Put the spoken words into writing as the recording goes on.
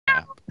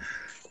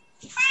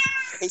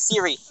Hey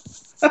Siri.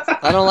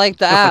 I don't like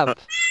the app.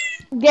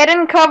 Get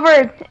in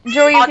cover,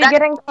 Joey. If you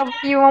get in cover,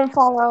 you won't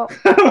fall out.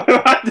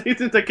 What did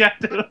the cat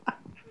do?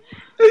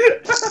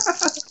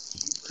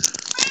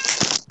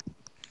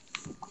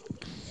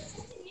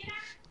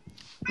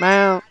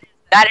 Man.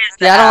 That is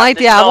the Yeah, I don't app. like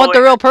the There's app. I no want the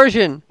way. real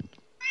Persian.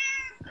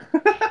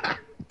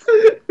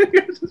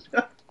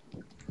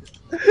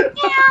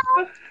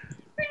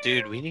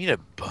 Dude, we need a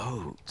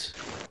boat.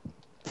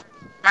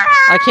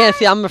 I can't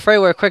see. I'm afraid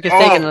where Quick is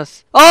taking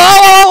us. Oh,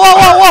 whoa,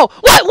 whoa, whoa,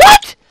 whoa!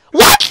 What?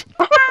 What?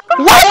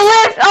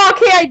 What? Oh,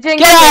 okay, I jinxed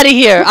Get out of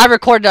here! I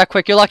recorded that,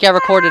 Quick. You're lucky I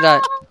recorded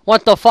that.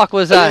 What the fuck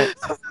was that?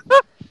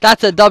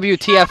 That's a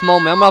WTF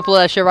moment. I'm gonna upload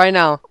that shit right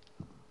now.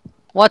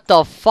 What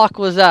the fuck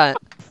was that?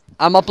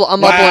 I'm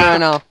uploading right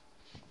now.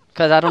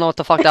 Cause I don't know what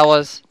the fuck that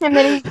was. And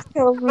then he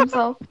kills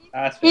himself.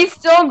 That's He's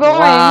still going.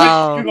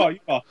 Wow. You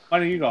go. Why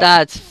don't you go?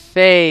 That's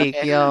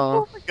fake, yo.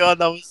 Oh my god,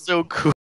 that was so cool.